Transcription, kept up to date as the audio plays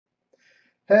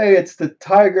Hey, it's the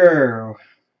Tiger.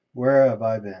 Where have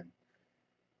I been?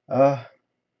 Uh,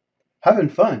 Having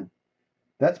fun.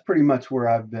 That's pretty much where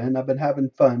I've been. I've been having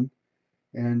fun.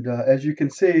 And as you can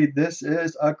see, this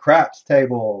is a craps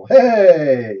table.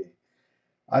 Hey!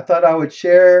 I thought I would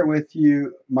share with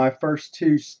you my first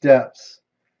two steps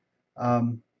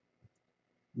um,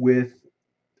 with,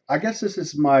 I guess this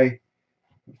is my,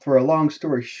 for a long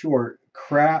story short,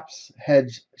 craps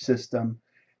hedge system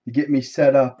to get me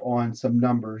set up on some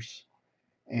numbers.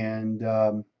 And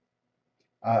I'm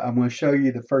going to show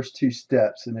you the first two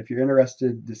steps, and if you're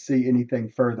interested to see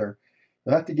anything further,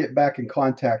 you'll have to get back in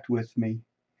contact with me,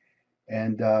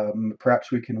 and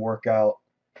perhaps we can work out.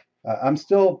 I'm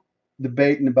still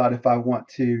debating about if I want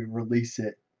to release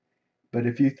it, but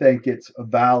if you think it's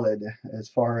valid as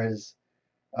far as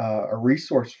a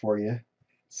resource for you,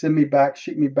 send me back,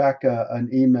 shoot me back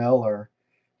an email or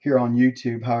here on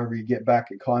YouTube, however you get back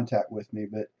in contact with me.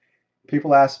 But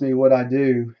people ask me what I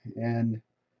do, and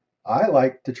I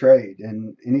like to trade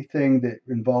and anything that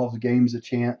involves games of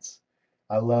chance.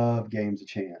 I love games of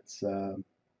chance.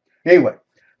 Anyway,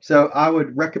 so I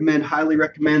would recommend, highly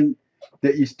recommend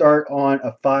that you start on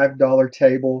a $5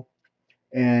 table,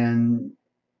 and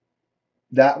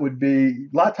that would be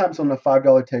a lot of times on the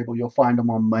 $5 table. You'll find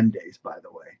them on Mondays, by the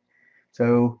way.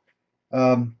 So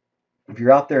um, if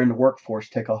you're out there in the workforce,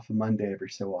 take off a Monday every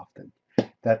so often.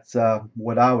 That's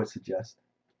what I would suggest.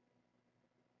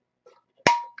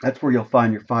 That's where you'll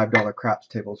find your $5 craps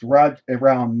tables. Right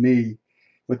around me,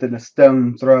 within a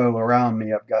stone throw around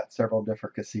me, I've got several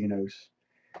different casinos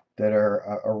that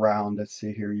are around. Let's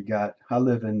see here. I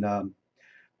live in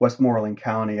Westmoreland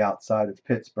County outside of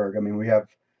Pittsburgh. I mean, we have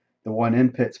the one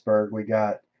in Pittsburgh. We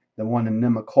got the one in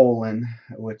Nemacolin,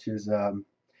 which is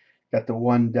got the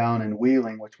one down in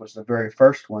Wheeling, which was the very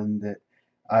first one that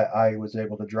I was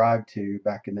able to drive to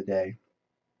back in the day.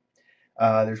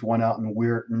 There's one out in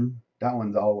Weirton. That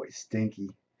one's always stinky.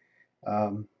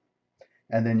 Um,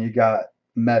 and then you got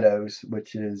Meadows,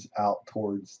 which is out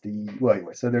towards the well,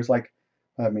 anyway. So there's like,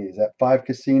 I mean, is that five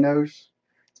casinos?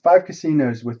 It's five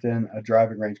casinos within a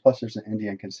driving range. Plus, there's an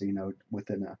Indian casino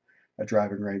within a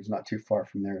driving range, not too far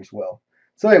from there as well.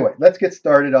 So anyway, let's get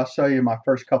started. I'll show you my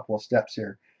first couple of steps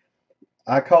here.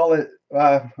 I call it.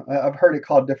 I've heard it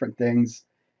called different things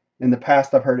in the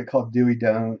past. I've heard it called Dewey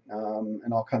Don't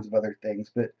and all kinds of other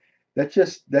things. But that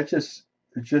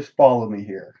just follow me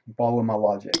here. Follow my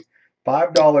logic.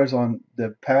 $5 on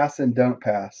the pass and don't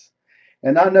pass.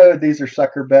 And I know these are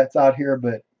sucker bets out here,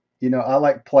 but I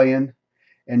like playing,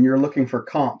 and you're looking for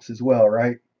comps as well,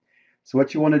 right? So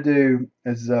what you want to do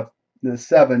is the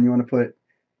seven. You want to put.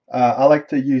 I like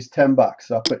to use $10.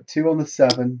 So I'll put two on the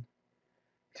seven,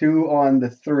 two on the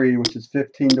three, which is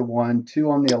 15 to 1,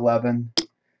 two on the 11,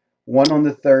 one on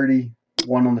the 30,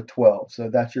 one on the 12. So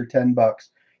that's your $10.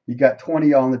 You got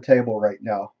 20 on the table right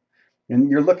now, and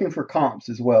you're looking for comps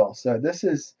as well. So this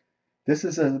is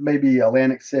maybe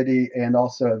Atlantic City and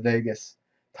also a Vegas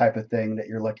type of thing that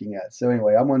you're looking at. So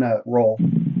anyway, I'm gonna roll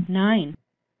Nine.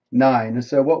 nine. And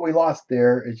so what we lost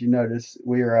there, as you notice,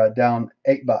 we are down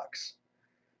 $8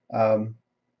 um,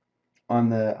 on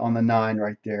the nine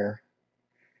right there.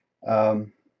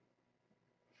 Um,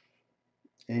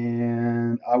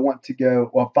 and I want to go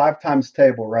well five times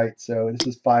table, right? So this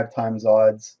is five times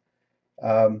odds.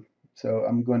 Um, so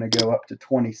I'm going to go up to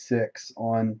 26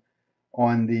 on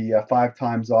the five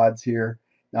times odds here.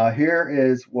 Now here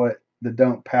is what the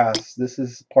don't pass. This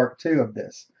is part two of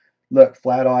this. Look,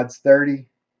 flat odds 30.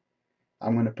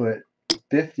 I'm going to put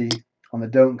 50 on the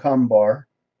don't come bar.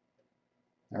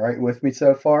 All right, with me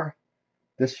so far?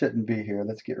 This shouldn't be here.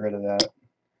 Let's get rid of that.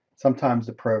 Sometimes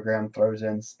the program throws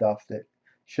in stuff that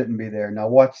shouldn't be there. Now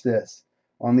watch this.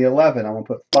 On the 11, I'm going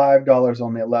to put $5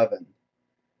 on the 11.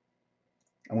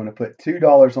 I'm going to put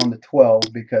 $2 on the 12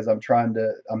 because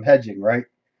I'm hedging, right?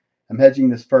 I'm hedging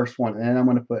this first one, and then I'm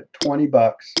going to put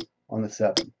 $20 on the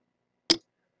 7.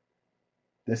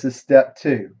 This is step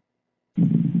 2.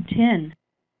 10.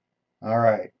 All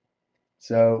right.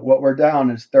 So what we're down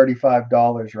is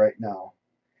 $35 right now.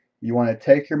 You want to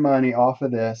take your money off of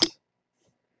this.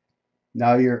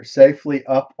 Now you're safely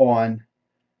up on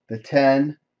the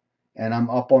 10, and I'm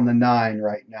up on the 9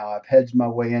 right now. I've hedged my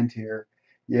way into here.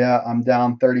 Yeah, I'm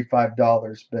down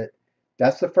 $35, but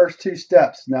that's the first two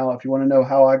steps. Now, if you want to know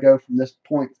how I go from this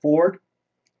point forward,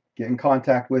 get in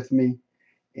contact with me,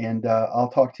 and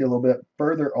I'll talk to you a little bit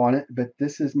further on it. But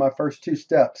this is my first two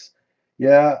steps.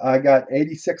 Yeah, I got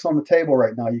 86 on the table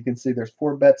right now. You can see there's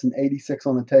 4 bets and 86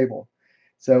 on the table.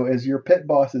 So as your pit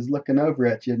boss is looking over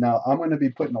at you now, I'm going to be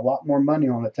putting a lot more money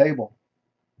on the table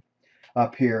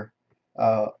up here.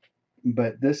 Uh,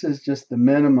 but this is just the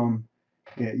minimum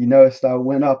Yeah, you noticed I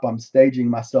went up. I'm staging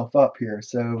myself up here.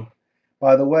 So,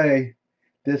 by the way,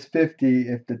 this 50,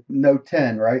 if the no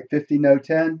 10, right? 50 no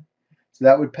 10. So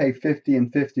that would pay 50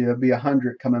 and 50. It'll be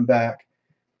 100 coming back,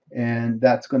 and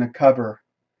that's going to cover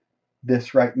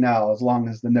this right now as long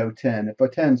as the no 10. If a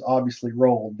 10's obviously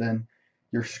rolled, then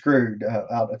you're screwed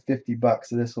out of 50 bucks.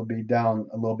 So this will be down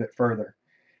a little bit further.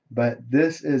 But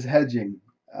this is hedging.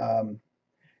 Um,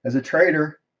 as a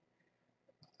trader,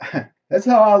 that's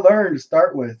how I learned to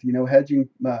start with. Hedging,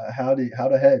 how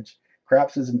to hedge.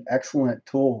 Craps is an excellent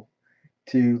tool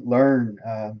to learn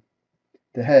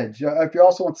to hedge. If you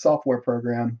also want software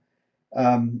program,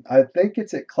 I think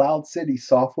it's at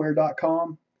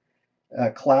cloudcitysoftware.com,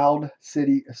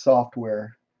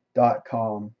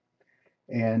 cloudcitysoftware.com,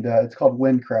 and it's called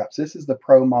WinCraps. This is the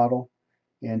pro model,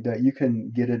 and you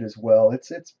can get it as well.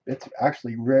 It's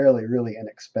actually really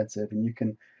inexpensive, and you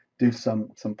can do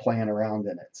some playing around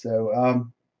in it. So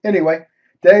anyway,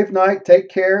 Dave Knight, take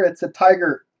care. It's a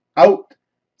tiger out.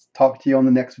 Talk to you on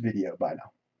the next video. Bye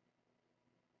now.